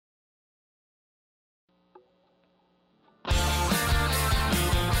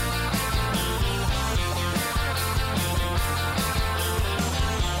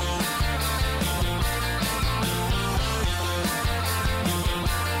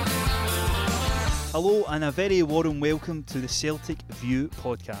Hello and a very warm welcome to the Celtic View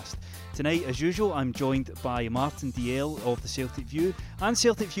podcast. Tonight, as usual, I'm joined by Martin DL of the Celtic View and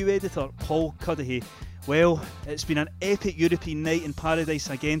Celtic View editor Paul Cuddihy. Well, it's been an epic European night in paradise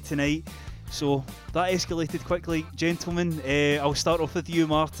again tonight, so that escalated quickly. Gentlemen, I'll start off with you,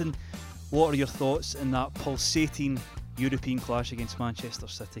 Martin. What are your thoughts in that pulsating European clash against Manchester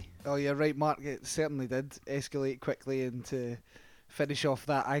City? Oh, you're right, Mark. It certainly did escalate quickly, and to finish off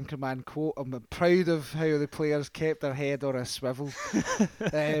that Anchorman quote, I'm proud of how the players kept their head on a swivel.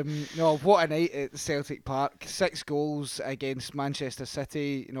 No, what a night at Celtic Park. 6 goals against Manchester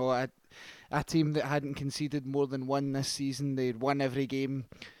City. You know, a team that hadn't conceded more than one this season. They'd won every game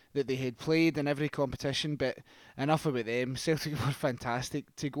that they had played in every competition, but enough about them. Celtic were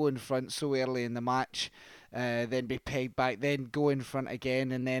fantastic to go in front so early in the match, then be pegged back, then go in front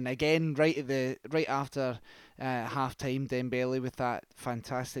again, and then again right after half time, Dembele with that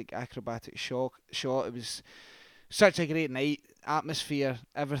fantastic acrobatic shot. It was such a great night, atmosphere,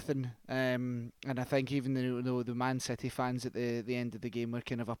 everything, and I think even though the Man City fans at the end of the game were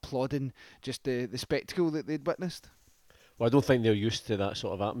kind of applauding just the spectacle that they'd witnessed. Well, I don't think they're used to that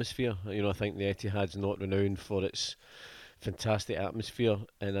sort of atmosphere. You know, I think the Etihad's not renowned for its fantastic atmosphere,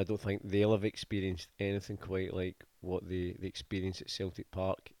 and I don't think they'll have experienced anything quite like what they experienced at Celtic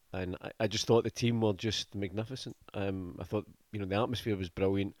Park. And I just thought the team were just magnificent. I thought, you know, the atmosphere was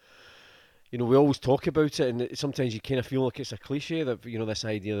brilliant. You know, we always talk about it, and sometimes you kind of feel like it's a cliche that, you know, this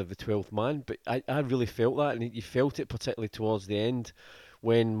idea of the 12th man. But I really felt that, and you felt it particularly towards the end,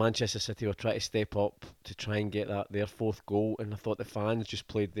 when Manchester City were trying to step up to try and get their 4th goal, and I thought the fans just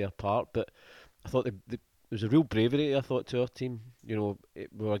played their part. But I thought there was a real bravery, I thought, to our team. You know,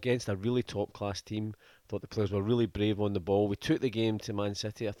 we were against a really top-class team. I thought the players were really brave on the ball. We took the game to Man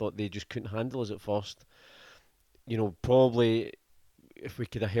City. I thought they just couldn't handle us at first. You know, probably if we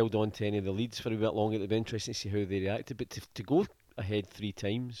could have held on to any of the leads for a bit longer, it would be interesting to see how they reacted. But to go ahead 3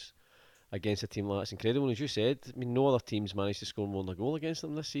 times against a team like that's incredible. And as you said, I mean, no other teams managed to score more than a goal against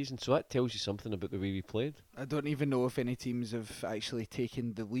them this season, so that tells you something about the way we played. I don't even know if any teams have actually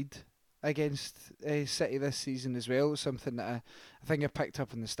taken the lead against City this season as well. Something that I think I picked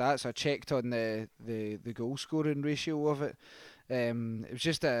up in the stats. I checked on the goal scoring ratio of it. It was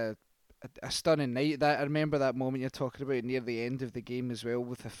just a stunning night. That I remember that moment you're talking about near the end of the game as well,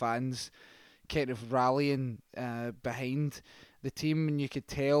 with the fans kind of rallying behind the team, and you could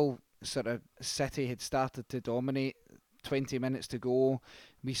tell sort of City had started to dominate. 20 minutes to go,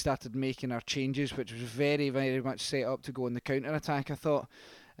 we started making our changes, which was very, very much set up to go on the counter-attack, I thought.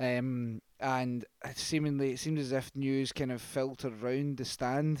 And it seemed as if news kind of filtered round the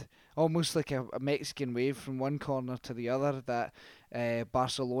stand, almost like a Mexican wave from one corner to the other, that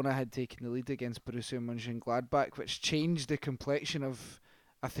Barcelona had taken the lead against Borussia Mönchengladbach, which changed the complexion of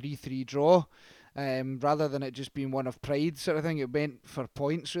a 3-3 draw. Rather than it just being one of pride sort of thing, it went for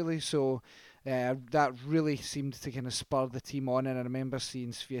points really. So that really seemed to kind of spur the team on, and I remember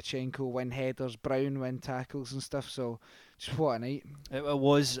seeing Sviatchenko win headers, Brown win tackles and stuff. So just what a night it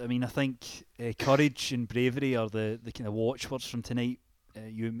was. I mean, I think courage and bravery are the kind of watchwords from tonight.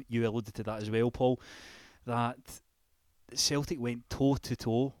 You alluded to that as well, Paul, that Celtic went toe to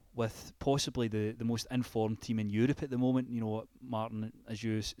toe with possibly the most informed team in Europe at the moment. You know, Martin, as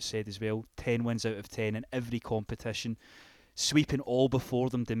you said as well, 10 wins out of 10 in every competition, sweeping all before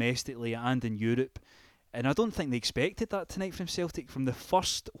them domestically and in Europe. And I don't think they expected that tonight from Celtic. From the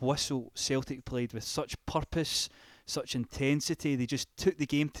first whistle, Celtic played with such purpose, such intensity. They just took the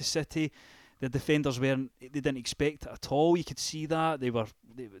game to City. The defenders they didn't expect it at all. You could see that. They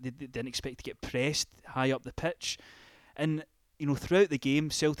didn't expect to get pressed high up the pitch. And you know, throughout the game,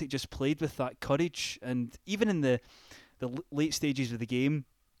 Celtic just played with that courage, and even in the late stages of the game,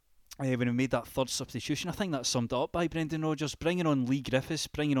 when we made that 3rd substitution, I think that's summed up by Brendan Rodgers, bringing on Lee Griffiths,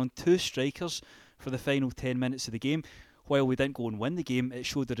 bringing on 2 strikers for the final 10 minutes of the game. While we didn't go and win the game, it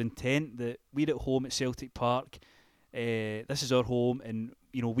showed their intent that we're at home at Celtic Park, this is our home, and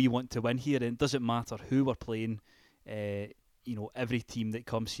you know, we want to win here, and it doesn't matter who we're playing. You know, every team that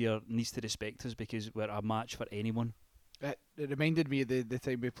comes here needs to respect us because we're a match for anyone. It reminded me of the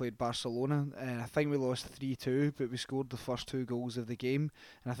time we played Barcelona. I think we lost 3-2, but we scored the first 2 goals of the game.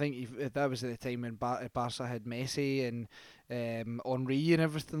 And I think that was at the time when Barca had Messi and Henry and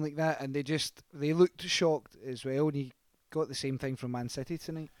everything like that. And they looked shocked as well. And you got the same thing from Man City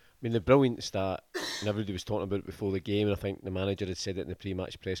tonight. I mean, the brilliant stat, and everybody was talking about it before the game, and I think the manager had said it in the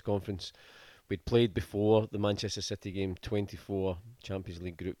pre-match press conference. We'd played before the Manchester City game 24 Champions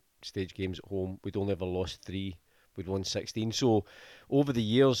League group stage games at home. We'd only ever lost 3. We'd won 16. So over the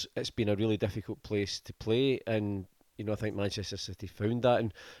years, it's been a really difficult place to play, and you know, I think Manchester City found that.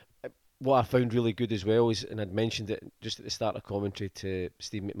 And what I found really good as well is, and I'd mentioned it just at the start of commentary to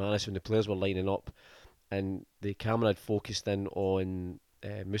Steve McManus when the players were lining up, and the camera had focused in on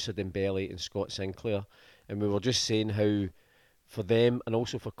Moussa Dembele and Scott Sinclair, and we were just saying how for them and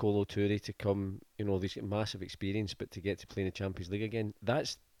also for Kolo Toure to come, they've got massive experience, but to get to play in the Champions League again,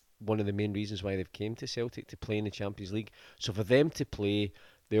 that's one of the main reasons why they've came to Celtic, to play in the Champions League. So for them to play,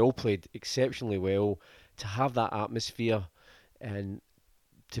 they all played exceptionally well, to have that atmosphere and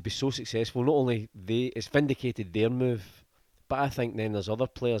to be so successful. Not only it's vindicated their move, but I think then there's other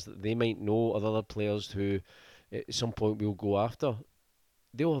players that they might know, or other players who at some point will go after.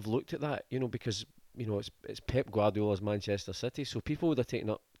 They'll have looked at that, because it's Pep Guardiola's Manchester City, so people would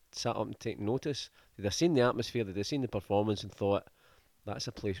have sat up and taken notice. They'd have seen the atmosphere, they'd have seen the performance and thought, that's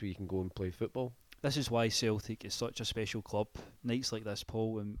a place where you can go and play football. This is why Celtic is such a special club. Nights like this,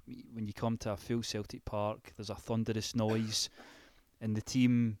 Paul, when you come to a full Celtic Park, there's a thunderous noise, and the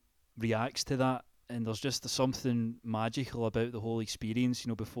team reacts to that, and there's just something magical about the whole experience.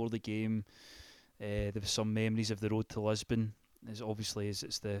 Before the game, there was some memories of the road to Lisbon. It's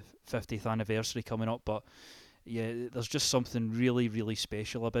the 50th anniversary coming up, but yeah, there's just something really, really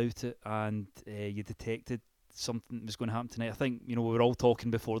special about it, and you detected something was going to happen tonight. I think we were all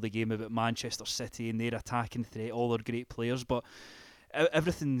talking before the game about Manchester City and their attacking threat, all their great players, but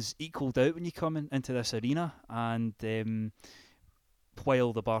everything's equalled out when you come into this arena. And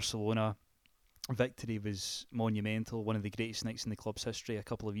while the Barcelona victory was monumental, one of the greatest nights in the club's history a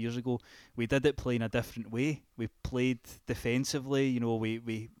couple of years ago, we did it playing a different way. We played defensively,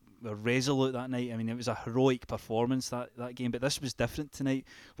 we were resolute that night. I mean, it was a heroic performance, that game, but this was different tonight.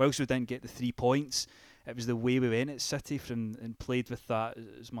 Whilst we didn't get the 3 points, it was the way we went at City and played with that,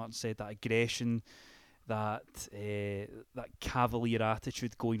 as Martin said, that aggression, that cavalier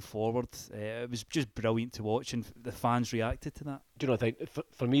attitude going forward. It was just brilliant to watch, and the fans reacted to that. Do you know, I think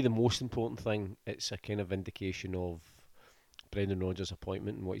for me the most important thing, it's a kind of vindication of Brendan Rodgers'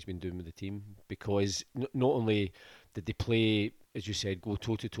 appointment and what he's been doing with the team, because not only did they play, as you said, go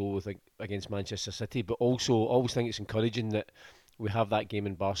toe-to-toe against Manchester City, but also I always think it's encouraging that we have that game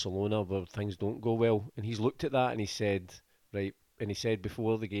in Barcelona where things don't go well, and he's looked at that and he said, right, and he said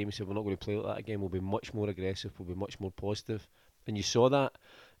before the game, he said, we're not going to play like that again, we'll be much more aggressive, we'll be much more positive. And you saw that,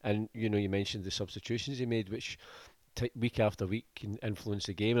 and you mentioned the substitutions he made, which week after week can influence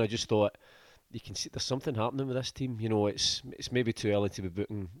the game, and I just thought, you can see there's something happening with this team. It's maybe too early to be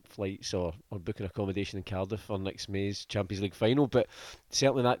booking flights or booking accommodation in Cardiff for next May's Champions League final, but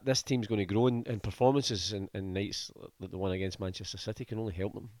certainly that this team's going to grow, in performances and nights like the one against Manchester City can only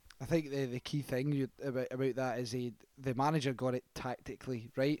help them. I think the key thing about that is the manager got it tactically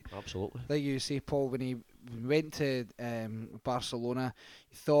right. Absolutely. Like you say, Paul, when he went to Barcelona,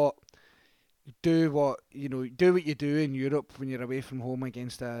 he thought, do what you do in Europe when you're away from home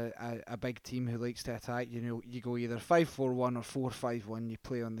against a big team who likes to attack. You go either 5-4-1 or 4-5-1. You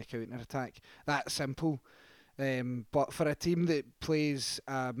play on the counter attack. That's simple. But for a team that plays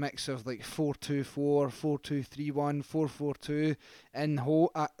a mix of like 4-2-4, 4-2-3-1,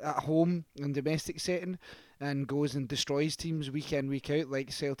 4-4-2 at home in domestic setting, and goes and destroys teams week in, week out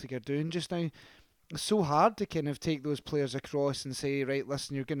like Celtic are doing just now, it's so hard to kind of take those players across and say, right,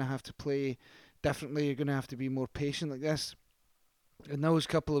 listen, you're going to have to play differently, you're going to have to be more patient like this. In those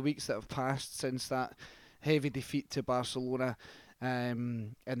couple of weeks that have passed since that heavy defeat to Barcelona,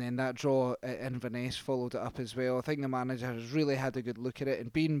 and then that draw at Inverness followed it up as well, I think the manager has really had a good look at it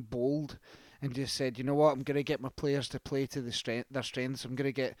and been bold and just said, you know what, I'm going to get my players to play to their strengths. I'm going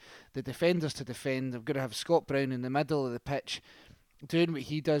to get the defenders to defend. I'm going to have Scott Brown in the middle of the pitch doing what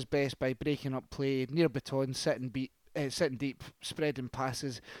he does best by breaking up play near baton, sitting deep, spreading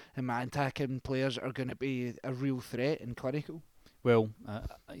passes, and my attacking players are going to be a real threat and clinical. Well,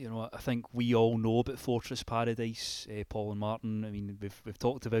 I think we all know about Fortress Paradise, Paul and Martin. I mean, we've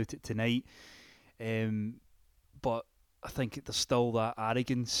talked about it tonight, but I think there's still that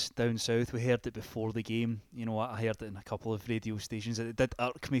arrogance down south. We heard it before the game. I heard it in a couple of radio stations. It did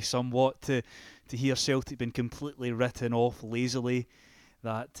irk me somewhat to hear Celtic being completely written off lazily,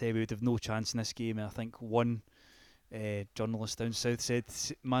 that we would have no chance in this game. And I think one journalist down south said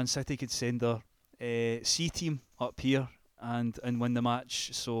Man City could send their C team up here and win the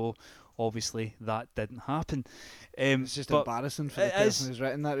match. So obviously that didn't happen. It's just embarrassing for the person who's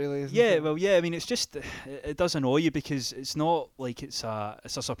written that, really, isn't it? Yeah, well, yeah. I mean, it's just it does annoy you because it's not like it's a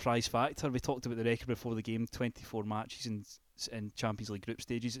surprise factor. We talked about the record before the game: 24 matches in Champions League group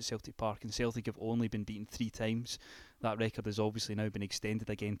stages at Celtic Park, and Celtic have only been beaten 3 times. That record has obviously now been extended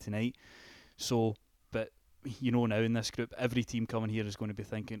again tonight. So, but now in this group, every team coming here is going to be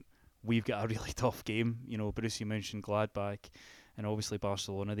thinking we've got a really tough game. Brucey mentioned Gladbach. and obviously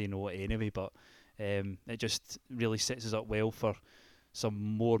Barcelona, they know it anyway, but it just really sets us up well for some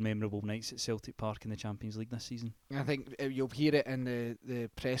more memorable nights at Celtic Park in the Champions League this season. I think you'll hear it in the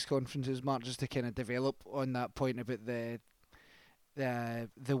press conferences, Mark, just to kind of develop on that point about the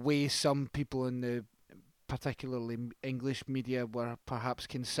way some people in the particularly English media were perhaps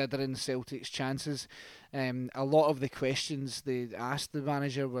considering Celtic's chances. A lot of the questions they asked the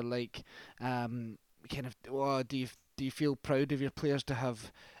manager were like, kind of, oh, do you feel proud of your players to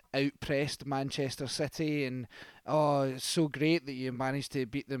have outpressed Manchester City, and oh, it's so great that you managed to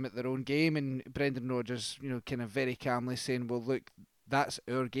beat them at their own game? And Brendan Rodgers, kind of very calmly saying, well, look, that's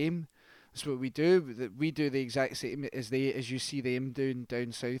our game. That's what we do. We do the exact same as you see them doing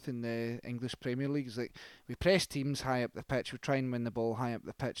down south in the English Premier League. It's like we press teams high up the pitch, we try and win the ball high up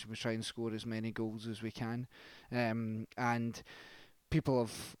the pitch, and we try and score as many goals as we can. And people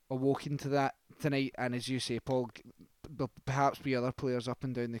have awoken to that tonight, and as you say, Paul, there'll perhaps be other players up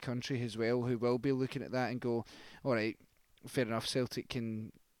and down the country as well who will be looking at that and go, all right, fair enough, Celtic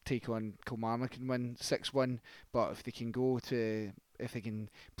can take on Kilmarnock and win 6-1, but if they can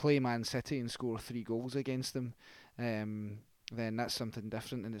play Man City and score 3 goals against them, then that's something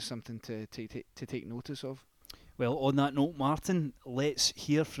different, and it's something to take notice of. Well, on that note, Martin, let's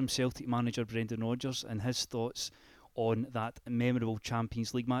hear from Celtic manager Brendan Rodgers and his thoughts on that memorable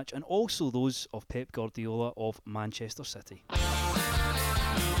Champions League match, and also those of Pep Guardiola of Manchester City.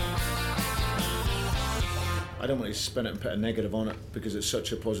 I don't want to spin it and put a negative on it because it's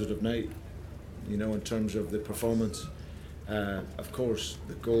such a positive night, in terms of the performance. Of course,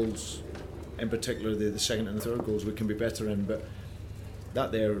 the goals, in particular the second and the third goals, we can be better in, but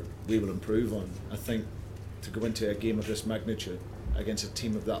that there we will improve on. I think to go into a game of this magnitude against a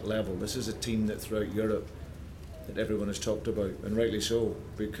team of that level, this is a team that throughout Europe that everyone has talked about, and rightly so,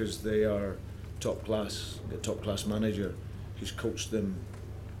 because they are top class, a top class manager who's coached them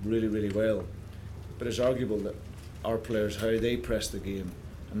really, really well. But it's arguable that our players, how they pressed the game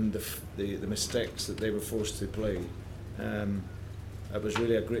and the mistakes that they were forced to play, it was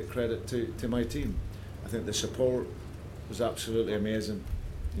really a great credit to my team. I think the support was absolutely amazing.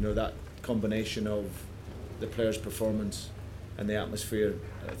 That combination of the players' performance and the atmosphere,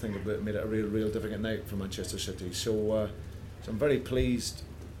 I think it made it a real difficult night for Manchester City. So I'm very pleased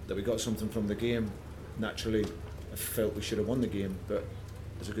that we got something from the game. Naturally, I felt we should have won the game, but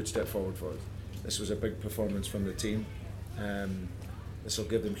it's a good step forward for us. This was a big performance from the team. This will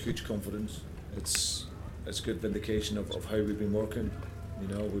give them huge confidence. It's good vindication of how we've been working.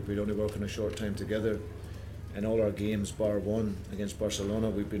 We've been only working a short time together. In all our games, bar one against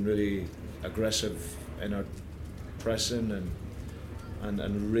Barcelona, we've been really aggressive in our pressing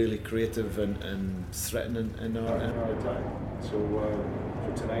and really creative and threatening in our attack. So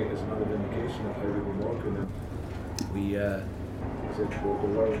for tonight is another vindication of how we've been working. And we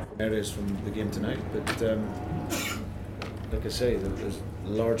we'll learn from areas from the game tonight, but like I say, there's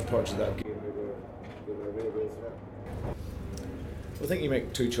large parts of that game that were a real threat. I think you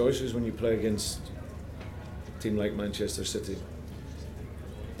make two choices when you play against a team like Manchester City.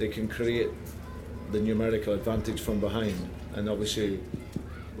 They can create the numerical advantage from behind, and obviously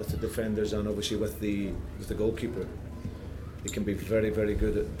with the defenders and obviously with the goalkeeper, they can be very, very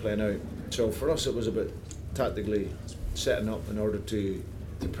good at playing out. So for us, it was about tactically setting up in order to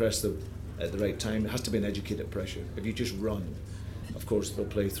press them at the right time. It has to be an educated pressure. If you just run, of course they'll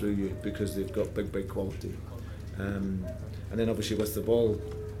play through you because they've got big quality. And then obviously with the ball,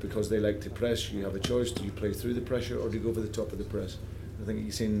 because they like to press, you have a choice: do you play through the pressure or do you go over the top of the press? I think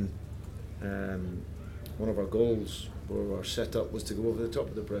you've seen one of our goals where our setup was to go over the top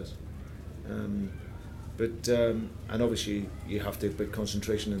of the press. And obviously you have to have big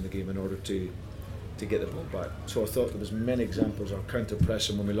concentration in the game in order to get the ball back. So I thought there was many examples. Our counter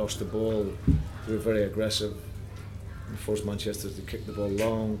pressing when we lost the ball, we were very aggressive. We forced Manchester to kick the ball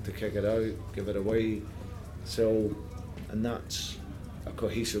long, to kick it out, give it away. So, and that's a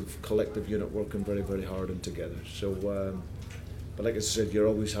cohesive collective unit working very, very hard and together. So, but like I said, you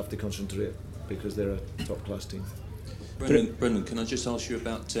always have to concentrate because they're a top class team. Brendan, can I just ask you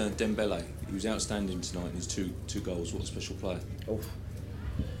about Dembele? He was outstanding tonight in his two goals. What a special player. Oh.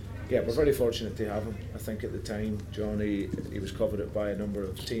 Yeah, we're very fortunate to have him. I think at the time, John, he was coveted by a number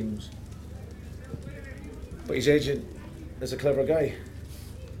of teams. But his agent is a clever guy.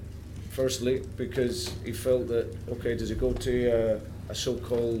 Firstly, because he felt that, okay, does he go to a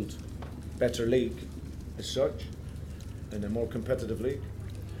so-called better league as such, in a more competitive league,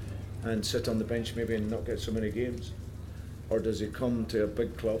 and sit on the bench maybe and not get so many games? Or does he come to a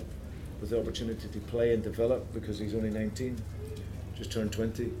big club with the opportunity to play and develop because he's only 19, just turned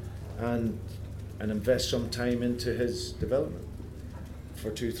 20, and invest some time into his development?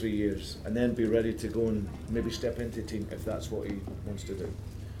 for 2-3 years, and then be ready to go and maybe step into a team if that's what he wants to do.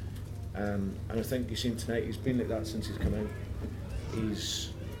 And I think you've seen tonight, he's been like that since he's come in.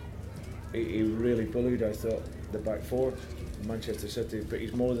 He really bullied, I thought, the back four in Manchester City, but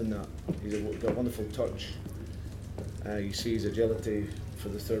he's more than that. He's got a wonderful touch. You see his agility for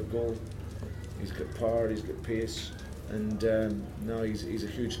the third goal. He's got power, he's got pace, and no, he's a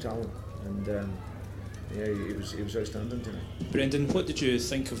huge talent. And yeah, he was outstanding tonight. Brendan, what did you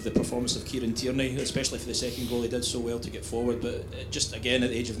think of the performance of Kieran Tierney, especially for the second goal? He did so well to get forward, but just again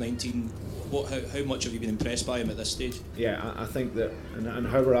at the age of 19, how much have you been impressed by him at this stage? Yeah, I think that, and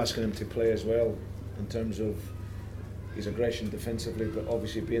how we're asking him to play as well, in terms of his aggression defensively, but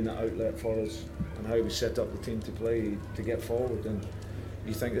obviously being that outlet for us, and how we set up the team to play, to get forward. And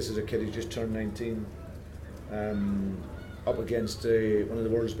you think this is a kid who's just turned 19, up against one of the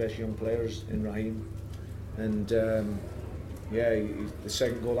world's best young players in Raheem. And yeah, the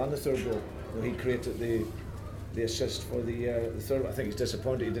second goal and the third goal, he created the assist for the third. I think he's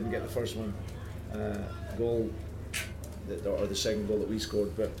disappointed he didn't get the first one goal, or the second goal that we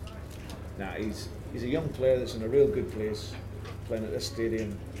scored. But nah, he's a young player that's in a real good place, playing at this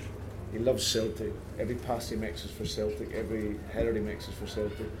stadium. He loves Celtic. Every pass he makes is for Celtic. Every header he makes is for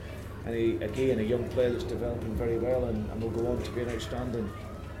Celtic. And he, again, a young player that's developing very well, and will go on to be an outstanding.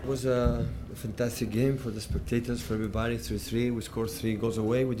 It was a fantastic game for the spectators, for everybody. 3-3, we scored 3 goals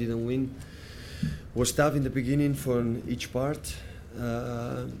away, we didn't win. It was tough in the beginning for each part,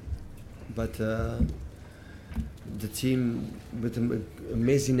 but the team, with an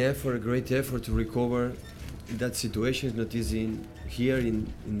amazing effort, a great effort to recover that situation. It's not easy here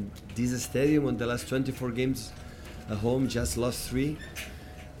in this stadium. On the last 24 games at home, just lost 3.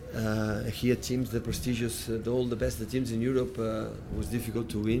 Here teams, the prestigious, all the best teams in Europe, was difficult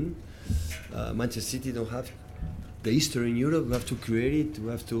to win. Manchester City don't have the history in Europe. We have to create it. We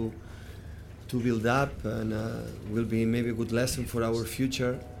have to build up, and will be maybe a good lesson for our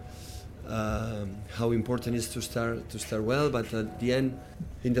future. How important it is to start well, but at the end,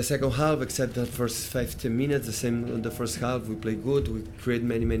 in the second half, except the first 5-10 minutes, the same in the first half, we play good. We create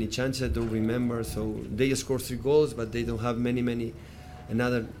many chances. I don't remember. So they score 3 goals, but they don't have many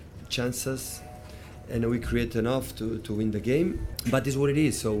another chances, and we create enough to win the game. But it's what it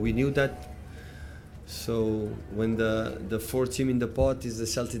is. So we knew that. So when the fourth team in the pot is the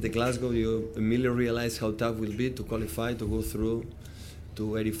Celtic Glasgow, you immediately realize how tough it will be to qualify to go through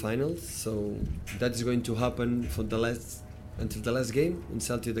to 80 finals. So that is going to happen for until the last game in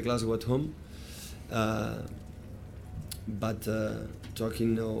Celtic Glasgow at home. But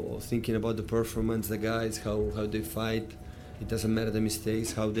talking or thinking about the performance, the guys, how they fight. It doesn't matter the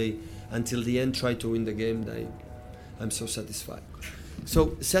mistakes, how they, until the end, try to win the game. I'm so satisfied.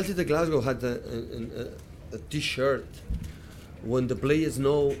 So Celtic Glasgow had a T-shirt when the players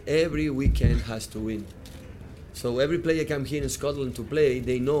know every weekend has to win. So every player come here in Scotland to play,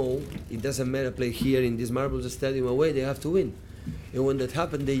 they know it doesn't matter play here in this Marble Stadium away, they have to win. And when that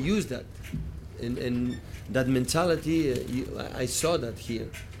happened, they use that. And that mentality, I saw that here.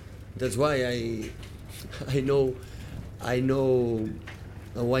 That's why I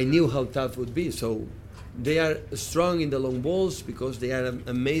knew how tough it would be. So they are strong in the long balls because they are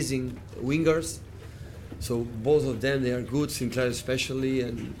amazing wingers. So both of them, they are good, Sinclair especially,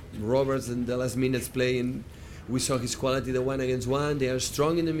 and Roberts in the last minutes playing. We saw his quality, the 1-against-1. They are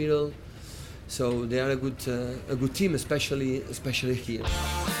strong in the middle. So they are a good team, especially here.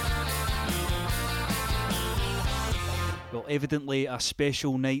 Well, evidently a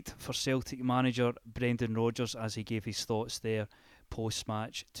special night for Celtic manager Brendan Rodgers as he gave his thoughts there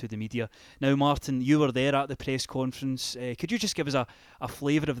post-match to the media. Now, Martin, you were there at the press conference. Could you just give us a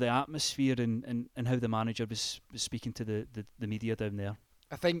flavour of the atmosphere and how the manager was speaking to the media down there?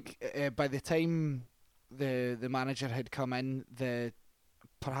 I think by the time the manager had come in, the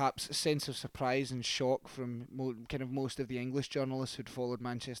perhaps sense of surprise and shock from kind of most of the English journalists who'd followed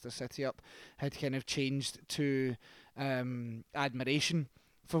Manchester City up had kind of changed to admiration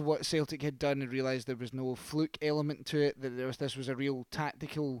for what Celtic had done, and realised there was no fluke element to it, that this was a real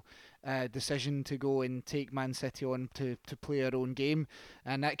tactical decision to go and take Man City on to play our own game.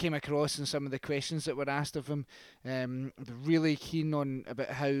 And that came across in some of the questions that were asked of him. Really keen on about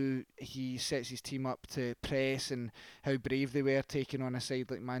how he sets his team up to press and how brave they were taking on a side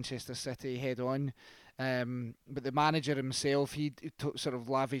like Manchester City head on. But the manager himself, he sort of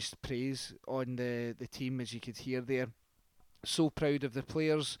lavished praise on the team, as you could hear there. So proud of the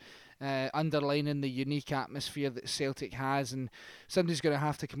players, underlining the unique atmosphere that Celtic has, and somebody's going to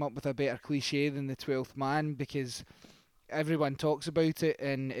have to come up with a better cliche than the 12th man, because everyone talks about it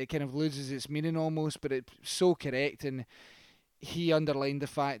and it kind of loses its meaning almost, but it's so correct. And he underlined the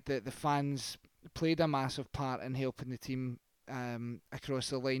fact that the fans played a massive part in helping the team across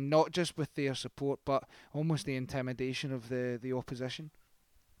the line, not just with their support, but almost the intimidation of the opposition.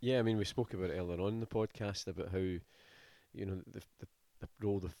 Yeah, I mean, we spoke about it earlier on in the podcast about how, you know, the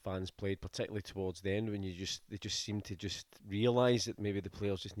role the fans played, particularly towards the end when they just seemed to just realise that maybe the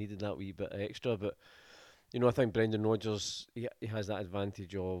players just needed that wee bit extra. But you know, I think Brendan Rodgers, he has that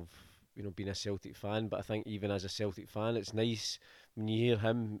advantage of, you know, being a Celtic fan. But I think even as a Celtic fan, it's nice when you hear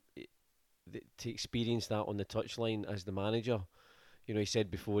him to experience that on the touchline as the manager. You know, he said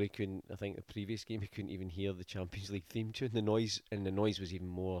before he couldn't. I think the previous game he couldn't even hear the Champions League theme tune. The noise was even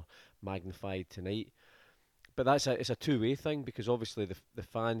more magnified tonight. But it's a two-way thing, because obviously the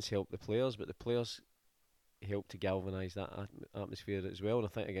fans help the players, but the players help to galvanise that atmosphere as well. And I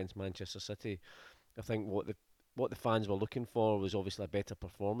think against Manchester City, I think what the fans were looking for was obviously a better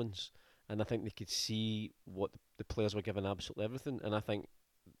performance, and I think they could see what the players were giving absolutely everything, and I think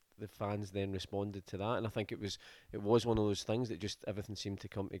the fans then responded to that, and I think it was one of those things that just everything seemed to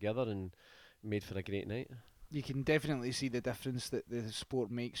come together and made for a great night. You can definitely see the difference that the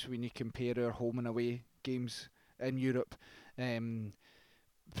sport makes when you compare our home and away games in Europe.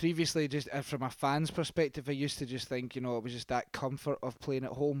 Previously, just from a fan's perspective, I used to just think, you know, it was just that comfort of playing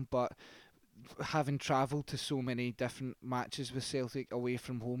at home, but having travelled to so many different matches with Celtic away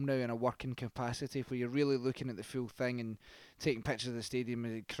from home now in a working capacity, where you're really looking at the full thing and taking pictures of the stadium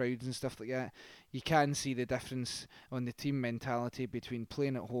and the crowds and stuff like that, you can see the difference on the team mentality between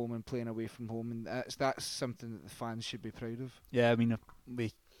playing at home and playing away from home, and that's something that the fans should be proud of. Yeah, I mean,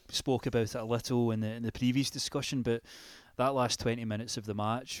 we spoke about it a little in the previous discussion, but that last 20 minutes of the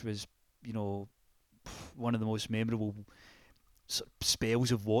match was, you know, one of the most memorable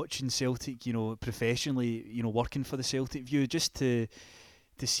spells of watching Celtic, you know, professionally, you know, working for the Celtic View, just to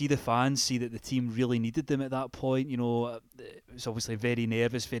see the fans see that the team really needed them at that point. You know, it was obviously very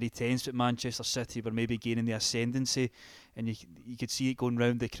nervous, very tense, but Manchester City were maybe gaining the ascendancy, and you could see it going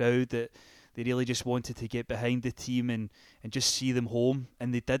round the crowd that they really just wanted to get behind the team and just see them home,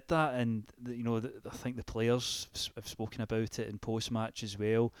 and they did that. And you know, I think the players have spoken about it in post-match as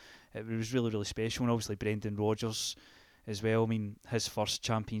well. It was really, really special, and obviously Brendan Rodgers as well. I mean, his first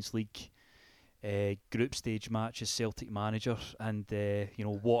Champions League group stage match as Celtic manager, and you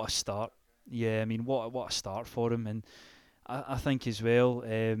know, what a start. Yeah, I mean, what a start for him. And I think as well,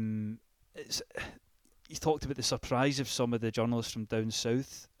 it's, you talked about the surprise of some of the journalists from down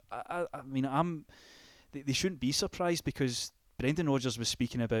south. I mean, they shouldn't be surprised, because Brendan Rodgers was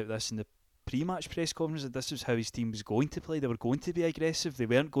speaking about this in the pre-match press conference, that this was how his team was going to play. They were going to be aggressive. They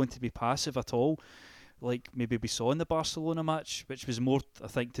weren't going to be passive at all, like maybe we saw in the Barcelona match, which was more, I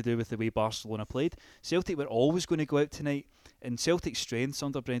think, to do with the way Barcelona played. Celtic were always going to go out tonight, and Celtic's strengths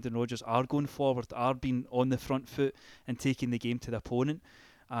under Brendan Rodgers are going forward, are being on the front foot and taking the game to the opponent,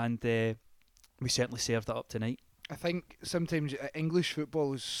 and we certainly served that up tonight. I think sometimes English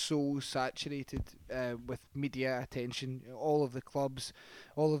football is so saturated with media attention. All of the clubs,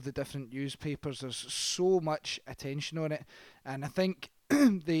 all of the different newspapers, there's so much attention on it, and I think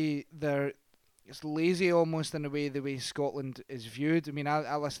it's lazy almost in a way, the way Scotland is viewed. I mean,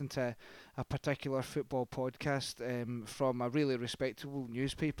 I listen to a particular football podcast from a really respectable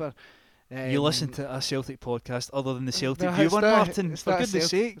newspaper. You listen to a Celtic podcast other than the Celtic View one, Martin? For goodness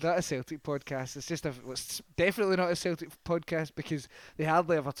sake. That's a Celtic podcast. It's definitely not a Celtic podcast, because they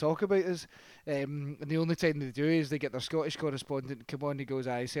hardly ever talk about us. And the only time they do is they get their Scottish correspondent to come on, and he goes,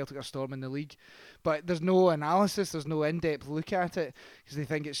 aye, Celtic are storming the league. But there's no analysis, there's no in-depth look at it, because they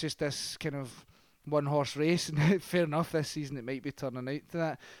think it's just this kind of one-horse race. And fair enough, this season it might be turning out to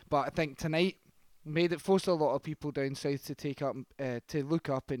that. But I think tonight forced a lot of people down south to take up, to look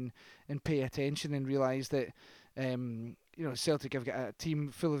up and pay attention, and realise that you know, Celtic have got a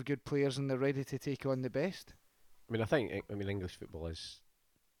team full of good players, and they're ready to take on the best. I mean, English football is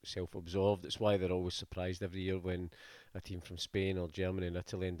self-absorbed. It's why they're always surprised every year when a team from Spain or Germany and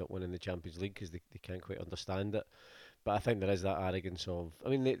Italy end up winning the Champions League, because they can't quite understand it. But I think there is that arrogance of, I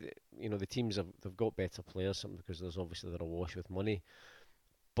mean, you know, the teams they've got better players, something because they're awash with money.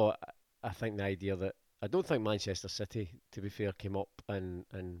 But I think the idea that, I don't think Manchester City, to be fair, came up and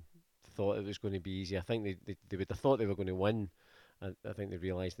thought it was going to be easy. I think they would have thought they were going to win. I think they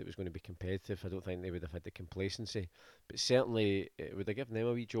realised it was going to be competitive. I don't think they would have had the complacency. But certainly it would have given them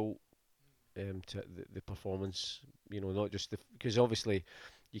a wee jolt to the performance. You know, not just because obviously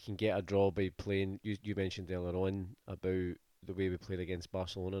you can get a draw by playing. You mentioned earlier on about the way we played against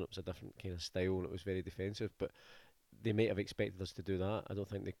Barcelona, and it was a different kind of style, and it was very defensive. But they might have expected us to do that. I don't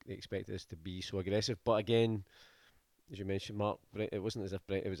think they expected us to be so aggressive. But again, as you mentioned, Mark, it wasn't as if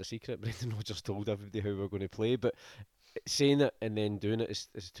it was a secret. Brendan Rodgers told everybody how we were going to play. But saying it and then doing it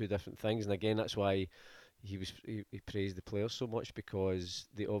is two different things. And again, that's why he praised the players so much, because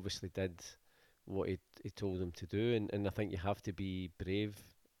they obviously did what he told them to do. And I think you have to be brave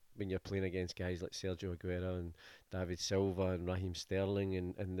when you're playing against guys like Sergio Aguero and David Silva and Raheem Sterling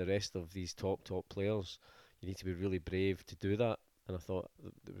and the rest of these top players. You need to be really brave to do that. And I thought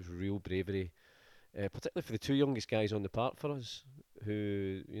there was real bravery, particularly for the two youngest guys on the park for us,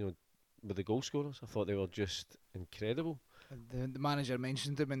 who, were the goal scorers. I thought they were just incredible. The manager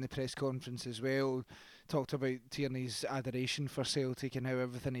mentioned them in the press conference as well, talked about Tierney's adoration for Celtic and how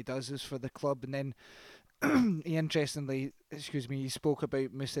everything he does is for the club. And then he spoke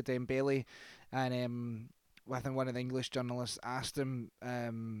about Moussa Dembele, and I think one of the English journalists asked him,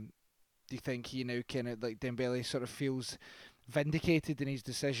 do you think he now kind of, like, Dembele sort of feels vindicated in his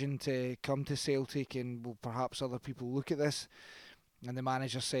decision to come to Celtic, and will perhaps other people look at this? And the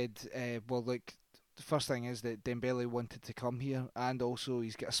manager said, well, look, the first thing is that Dembele wanted to come here, and also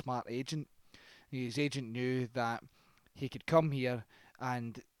he's got a smart agent. His agent knew that he could come here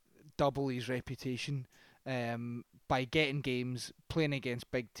and double his reputation by getting games, playing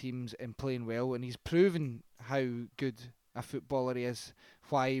against big teams and playing well, and he's proven how good a footballer he is,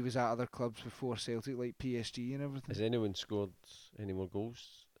 why he was at other clubs before Celtic, like PSG and everything. Has anyone scored any more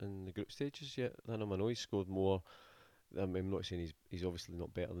goals in the group stages yet than him? I know he's scored more. I'm not saying he's obviously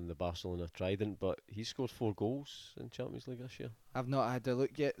not better than the Barcelona trident, but he's scored 4 goals in Champions League this year. I've not had a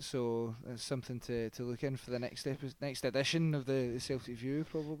look yet, so it's something to look in for the next edition of the Celtic View,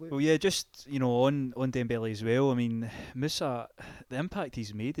 probably. Well, yeah, just on Dembele as well. I mean, Moussa, the impact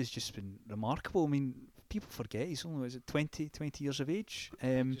he's made has just been remarkable. I mean, people forget he's only 20 years of age.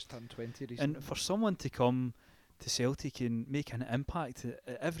 Just turned 20 recently. And for someone to come to Celtic and make an impact at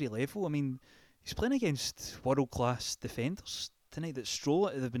every level, I mean, he's playing against world-class defenders tonight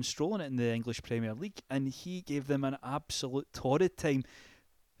they've been strolling it in the English Premier League, and he gave them an absolute torrid time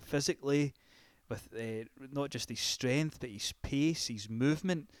physically, with not just his strength but his pace, his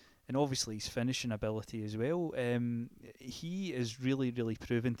movement, and obviously his finishing ability as well. He is really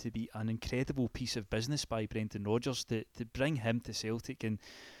proven to be an incredible piece of business by Brendan Rodgers to bring him to Celtic. And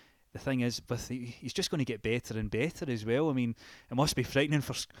the thing is, he's just going to get better and better as well. I mean, it must be frightening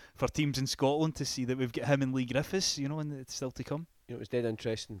for teams in Scotland to see that we've got him and Lee Griffiths, and it's still to come. It was dead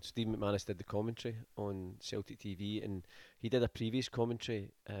interesting. Steve McManus did the commentary on Celtic TV, and he did a previous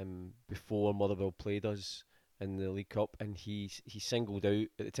commentary before Motherwell played us in the League Cup, and he singled out,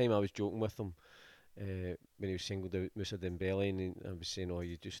 at the time I was joking with him when he was singled out Moussa Dembele, and I was saying,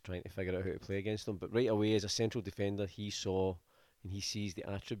 you're just trying to figure out how to play against him. But right away, as a central defender, he saw and he sees the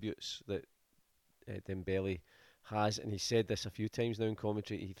attributes that Dembele has, and he said this a few times now in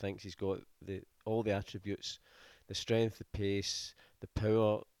commentary. He thinks he's got all the attributes, the strength, the pace, the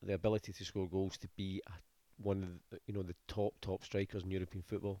power, the ability to score goals, to be one of the top strikers in European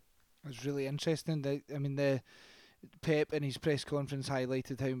football. It's really interesting. The Pep in his press conference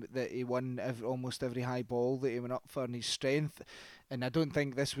highlighted how that he won almost every high ball that he went up for, and his strength. And I don't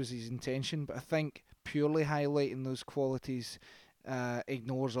think this was his intention, but I think purely highlighting those qualities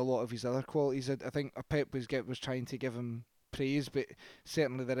ignores a lot of his other qualities. I think Pep was trying to give him praise, but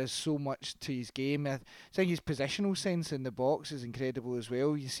certainly there is so much to his game. I think his positional sense in the box is incredible as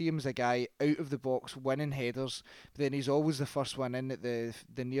well. You see him as a guy out of the box winning headers, but then he's always the first one in at the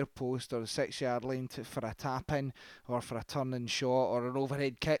near post or the 6-yard line for a tap in or for a turning shot or an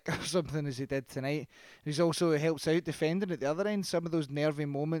overhead kick or something, as he did tonight. He's also helps out defending at the other end. Some of those nervy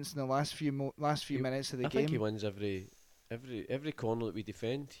moments in the last few minutes of the game. I think he wins every corner that we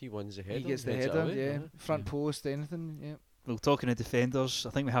defend. He wins the header. He gets the header, front post, anything, yeah. Well, talking of defenders, I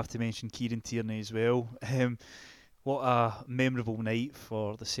think we have to mention Kieran Tierney as well. What a memorable night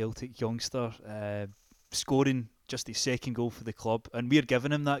for the Celtic youngster, scoring just his second goal for the club, and we're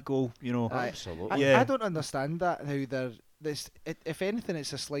giving him that goal. Absolutely. I don't understand that. How they're this. If anything,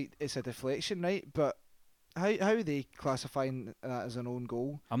 it's a deflection, right? But how are they classifying that as an own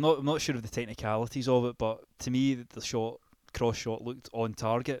goal? I'm not sure of the technicalities of it, but to me, the cross shot looked on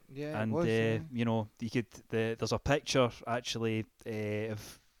target. Yeah, and it was, you could. There's a picture actually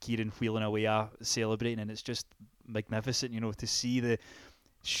of Kieran wheeling away, celebrating, and it's just magnificent. To see the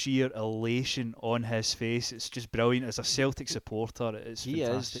sheer elation on his face. It's just brilliant. As a Celtic supporter, it's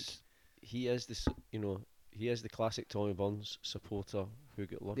fantastic. He is the classic Tommy Burns supporter who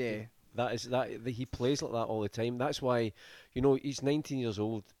got lucky. Yeah. He plays like that all the time. That's why, he's 19 years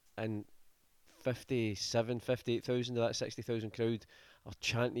old and 58,000 of that 60,000 crowd are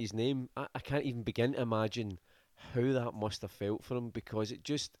chanting his name. I can't even begin to imagine how that must have felt for him, because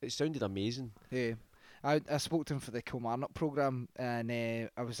it sounded amazing. Yeah. I spoke to him for the Kilmarnock programme, and I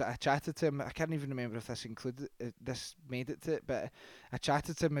chatted to him. I can't even remember if this made it to it, but I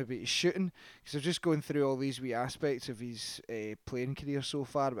chatted to him about his shooting, because I was just going through all these wee aspects of his playing career so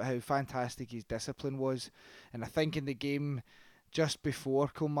far, about how fantastic his discipline was, and I think in the game just before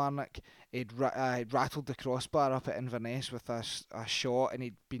Kilmarnock, he'd rattled the crossbar up at Inverness with a shot, and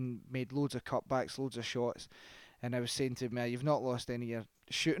he'd made loads of cutbacks, loads of shots. And I was saying to him, you've not lost any of your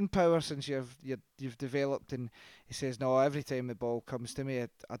shooting power since you've developed. And he says, no, every time the ball comes to me,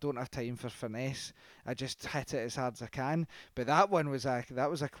 I don't have time for finesse. I just hit it as hard as I can. But that one was a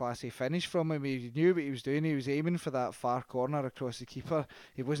classy finish from him. He knew what he was doing. He was aiming for that far corner across the keeper.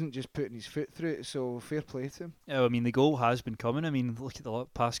 He wasn't just putting his foot through it. So fair play to him. Yeah, I mean, the goal has been coming. I mean, look at the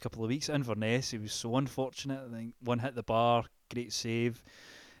past couple of weeks. Inverness, he was so unfortunate. I think one hit the bar, great save.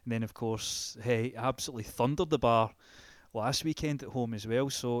 And then, of course, he absolutely thundered the bar last weekend at home as well.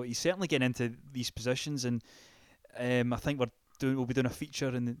 So he's certainly getting into these positions, and I think we'll be doing a feature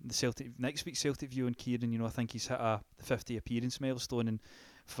in the Celtic next week's Celtic View on Kieran. You know, I think he's hit a 50 appearance milestone, and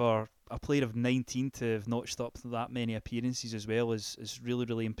for a player of 19 to have notched up that many appearances as well is really,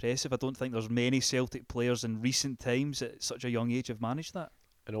 really impressive. I don't think there's many Celtic players in recent times at such a young age have managed that.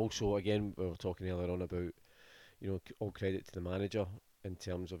 And also, again, we were talking earlier on about, all credit to the manager in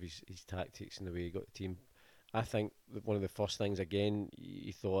terms of his tactics and the way he got the team. I think that one of the first things, again,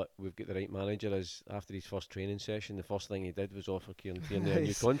 he thought we've got the right manager, is after his first training session, the first thing he did was offer Kieran Tierney a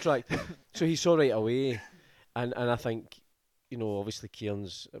new contract. So he saw right away, and I think, obviously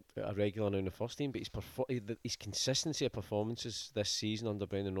Kieran's a regular now in the first team, but his consistency of performances this season under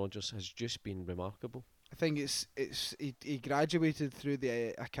Brendan Rodgers has just been remarkable. I think he graduated through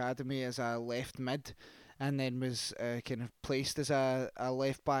the academy as a left mid, and then was kind of placed as a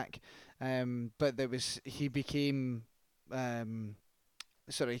left back. But he came to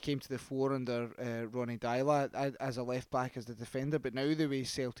the fore under Ronnie Dyla as a left back, as the defender. But now the way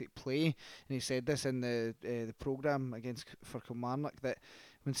Celtic play, and he said this in the programme for Kilmarnock, that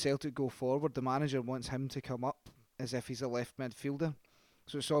when Celtic go forward, the manager wants him to come up as if he's a left midfielder.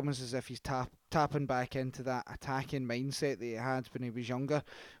 So it's almost as if he's tapping back into that attacking mindset that he had when he was younger,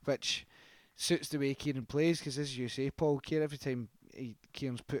 which suits the way Kieran plays, because as you say, Paul, every time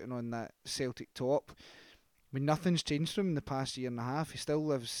Kieran's putting on that Celtic top, I mean, nothing's changed from him in the past year and a half. He still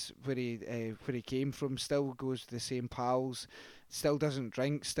lives where he came from, still goes to the same pals, still doesn't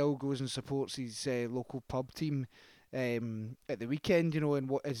drink, still goes and supports his local pub team at the weekend,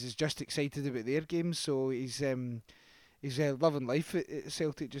 and is just excited about their games. So he's loving life at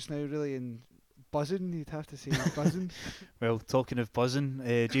Celtic just now, really, and buzzing, you'd have to say. Buzzing. Well, talking of buzzing,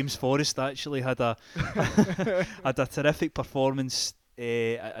 James Forrest actually had a terrific performance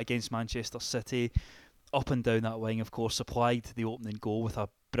against Manchester City, up and down that wing. Of course, supplied the opening goal with a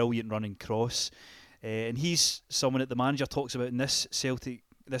brilliant running cross, and he's someone that the manager talks about in this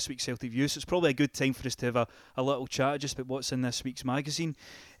week's Celtic View. So it's probably a good time for us to have a little chat just about what's in this week's magazine.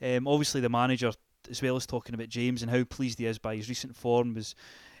 Obviously, the manager, as well as talking about James and how pleased he is by his recent form, was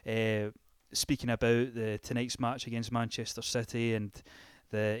speaking about tonight's match against Manchester City and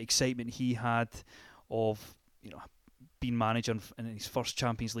the excitement he had of being manager in his first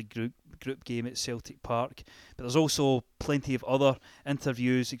Champions League group game at Celtic Park. But there's also plenty of other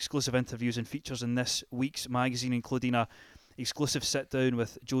interviews, exclusive interviews and features in this week's magazine, including a exclusive sit down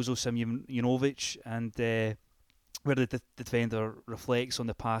with Jozo Simunovic, and where the defender reflects on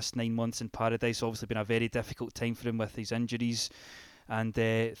the past 9 months in paradise. Obviously been a very difficult time for him with his injuries, and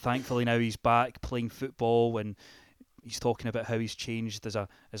thankfully now he's back playing football, and he's talking about how he's changed as a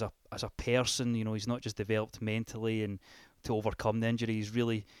person. He's not just developed mentally and to overcome the injury.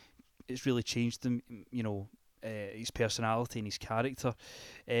 It's really changed him. His personality and his character.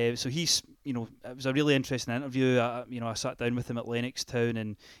 So he's, it was a really interesting interview. I sat down with him at Lennoxtown,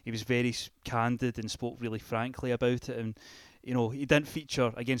 and he was very candid and spoke really frankly about it. And he didn't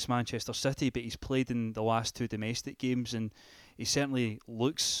feature against Manchester City, but he's played in the last 2 domestic games, and he certainly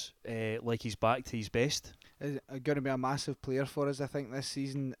looks like he's back to his best. Going to be a massive player for us, I think, this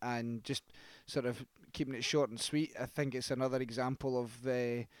season. And just sort of keeping it short and sweet, I think it's another example of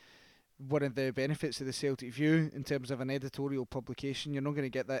one of the benefits of the Celtic View in terms of an editorial publication. You're not going to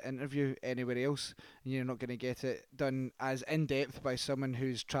get that interview anywhere else, and you're not going to get it done as in-depth by someone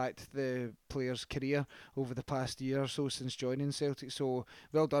who's tracked the player's career over the past year or so since joining Celtic. So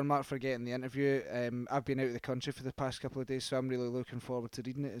well done, Mark, for getting the interview. I've been out of the country for the past couple of days, so I'm really looking forward to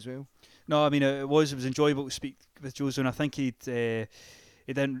reading it as well. No, I mean, it was enjoyable to speak with Jozo, and I think he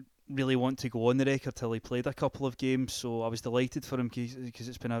didn't really want to go on the record till he played a couple of games, so I was delighted for him, because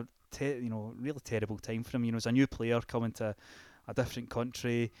it's been a really terrible time for him. As a new player coming to a different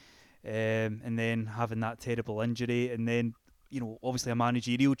country, and then having that terrible injury, and then obviously a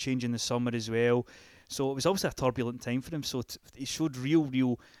managerial change in the summer as well. So it was obviously a turbulent time for him. So he showed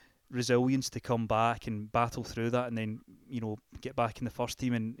real resilience to come back and battle through that, and then get back in the first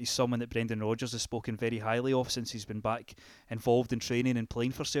team. And he's someone that Brendan Rodgers has spoken very highly of since he's been back involved in training and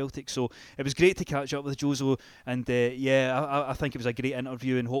playing for Celtic. So it was great to catch up with Jozo, and I think it was a great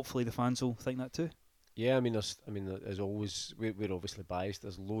interview, and hopefully the fans will think that too. Yeah, I mean, as always, we're obviously biased.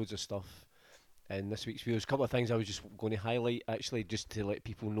 There's loads of stuff in this week's view. There's a couple of things I was just going to highlight, actually, just to let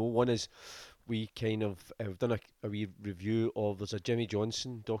people know. One is we kind of have done a wee review of, there's a Jimmy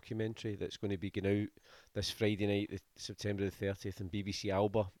Johnson documentary that's going to be going out this Friday night, September the 30th, in BBC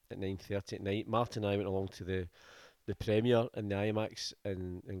Alba at 9:30 at night. Martin and I went along to the premiere in the IMAX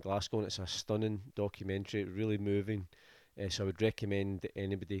in Glasgow, and it's a stunning documentary, really moving. So I would recommend that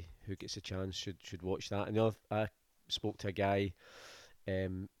anybody who gets a chance should watch that. And I spoke to a guy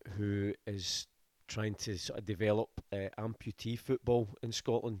who is trying to sort of develop amputee football in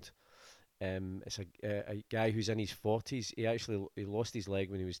Scotland. It's a guy who's in his 40s. He lost his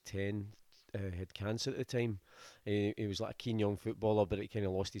leg when he was 10. Had cancer at the time. He was like a keen young footballer, but he kind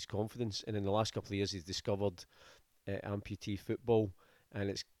of lost his confidence. And in the last couple of years, he's discovered amputee football, and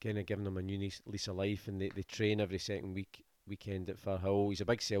it's kind of given him a new lease of life. And they train every second weekend at Firhill. He's a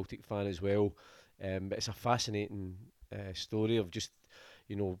big Celtic fan as well. But it's a fascinating story of just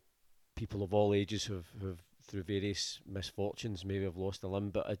people of all ages who've through various misfortunes maybe have lost a limb,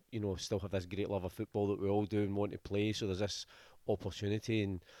 but still have this great love of football that we all do and want to play. So there's this opportunity,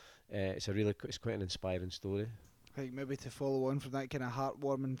 and it's quite an inspiring story. I think maybe to follow on from that kind of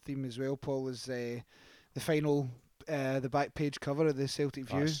heartwarming theme as well, Paul, is the final, the back page cover of the Celtic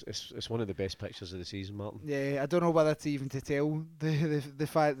View. It's one of the best pictures of the season, Martin. Yeah, I don't know whether to even to tell the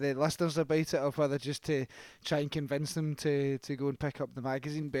listeners about it, or whether just to try and convince them to go and pick up the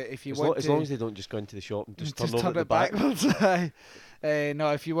magazine. But if you as long as they don't just go into the shop and just turn it the back. backwards.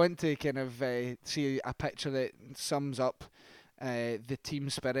 No, if you want to kind of see a picture that sums up the team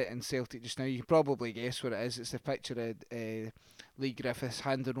spirit in Celtic just now, you can probably guess what it is. It's the picture of Lee Griffiths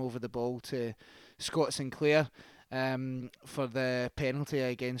handing over the ball to Scott Sinclair for the penalty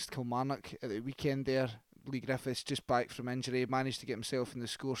against Kilmarnock at the weekend there. Lee Griffiths, just back from injury, managed to get himself in the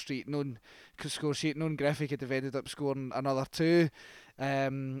score sheet. Known Griffith could have ended up scoring another two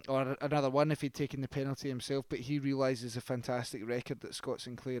or another one if he'd taken the penalty himself, but he realises the fantastic record that Scott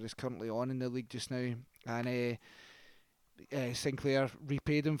Sinclair is currently on in the league just now, and Sinclair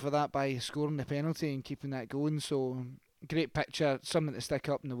repaid him for that by scoring the penalty and keeping that going. So great picture, something to stick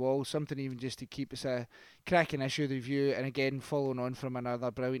up on the wall, something even just to keep us a cracking issue of the View. And again, following on from another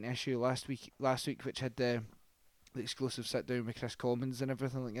brilliant issue last week, which had the exclusive sit down with Chris Commons and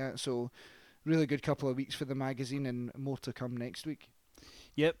everything like that. So really good couple of weeks for the magazine, and more to come next week.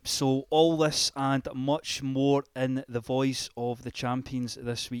 Yep, so all this and much more in The Voice of the Champions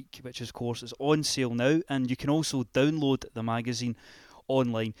this week, which of course is on sale now, and you can also download the magazine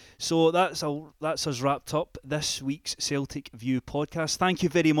online. So that's us wrapped up this week's Celtic View podcast. Thank you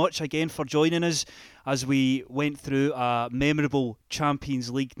very much again for joining us as we went through a memorable Champions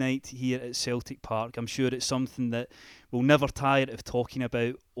League night here at Celtic Park. I'm sure it's something that we'll never tire of talking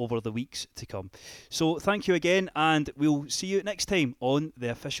about over the weeks to come. So thank you again, and we'll see you next time on the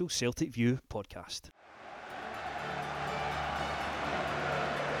official Celtic View podcast.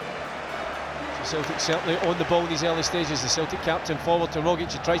 Celtic certainly on the ball in these early stages. The Celtic captain forward to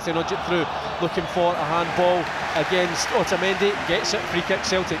Rogic, he tries to nudge it through, looking for a handball against Otamendi, gets it, free kick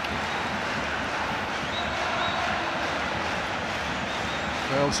Celtic.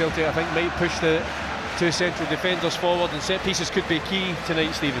 Well, Celtic I think might push the two central defenders forward, and set pieces could be key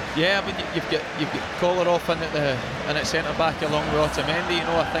tonight, Stephen. Yeah, I mean you've got Kolarov in at centre back along with Otamendi.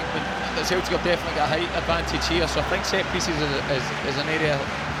 I think the Celtic have definitely got a height advantage here, so I think set pieces is an area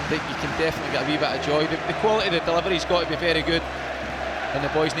that you can definitely get a wee bit of joy. The quality of the delivery's got to be very good, and the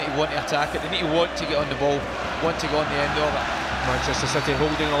boys need to want to attack it. They need to want to get on the ball, want to go on the end of it. Manchester City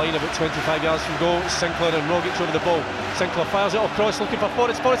holding a line about 25 yards from goal. Sinclair and Rogic over the ball. Sinclair fires it across, looking for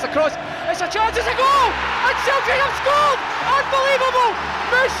Forrest across. It's a chance, it's a goal! And Celtic have scored! Unbelievable!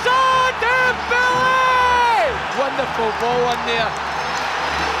 Moussa Dembele! Wonderful ball in there.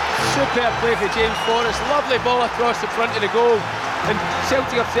 Superb play for James Forrest. Lovely ball across the front of the goal. And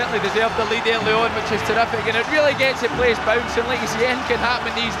Celtic have certainly deserved the lead early on, which is terrific, and it really gets the place bouncing. Like you say, anything can happen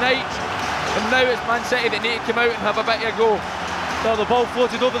in these nights, and now it's Man City that need to come out and have a bit of a go. Well, the ball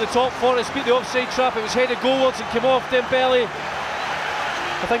floated over the top. Forrest beat the offside trap. It was headed goalwards and came off Dembele.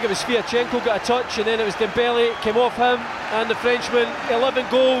 I think it was Fiachenko got a touch, and then it was Dembele, came off him and the Frenchman. 11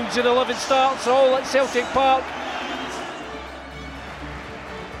 goals in 11 starts, all at Celtic Park.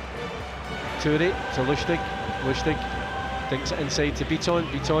 Toure to Lustig. Lustig dinks it inside to Beaton.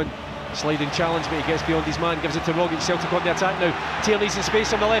 Beaton sliding challenge, but he gets beyond his man, gives it to Rogic. Celtic on the attack now. Tierney's in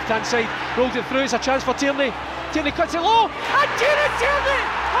space on the left hand side. Rolled it through, it's a chance for Tierney. Tierney cuts it low, and Kieran Tierney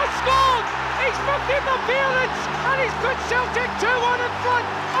has scored! He's 15th appearance, and he's put Celtic 2-1 in front.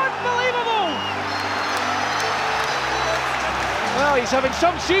 Unbelievable! Well, he's having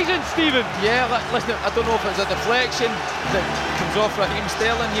some season, Stephen. Yeah, listen, I don't know if it's a deflection that comes off Raheem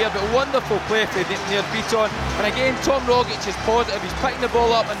Sterling here, but wonderful play for near Beaton. And again, Tom Rogic is positive. He's picking the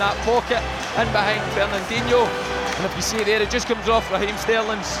ball up in that pocket in behind Fernandinho. And if you see there, it just comes off Raheem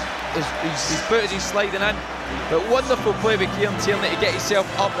Sterling's his foot as he's sliding in. But wonderful play by Kieran Tierney to get himself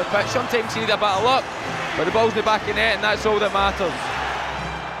up the pitch. Sometimes you need a bit of luck, but the ball's in the back of the net, and that's all that matters.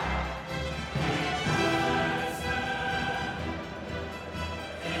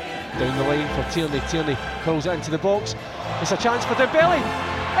 Down the line for Tierney. Tierney curls it into the box. It's a chance for Dembele.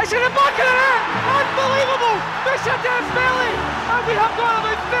 It's in the back of the net! Unbelievable! Mr Dembele! And we have got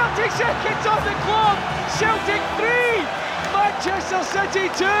about 30 seconds on the clock. Celtic 3, Manchester City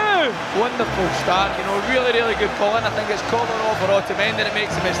 2. Wonderful start, you know, really good ball in. I think it's Kolarov or Otamendi that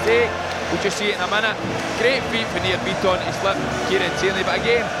makes a mistake. We'll just see it in a minute. Great feet for near Beaton to slip Kieran Tierney, but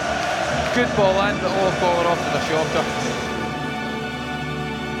again, good ball in, but Kolarov to the shocker.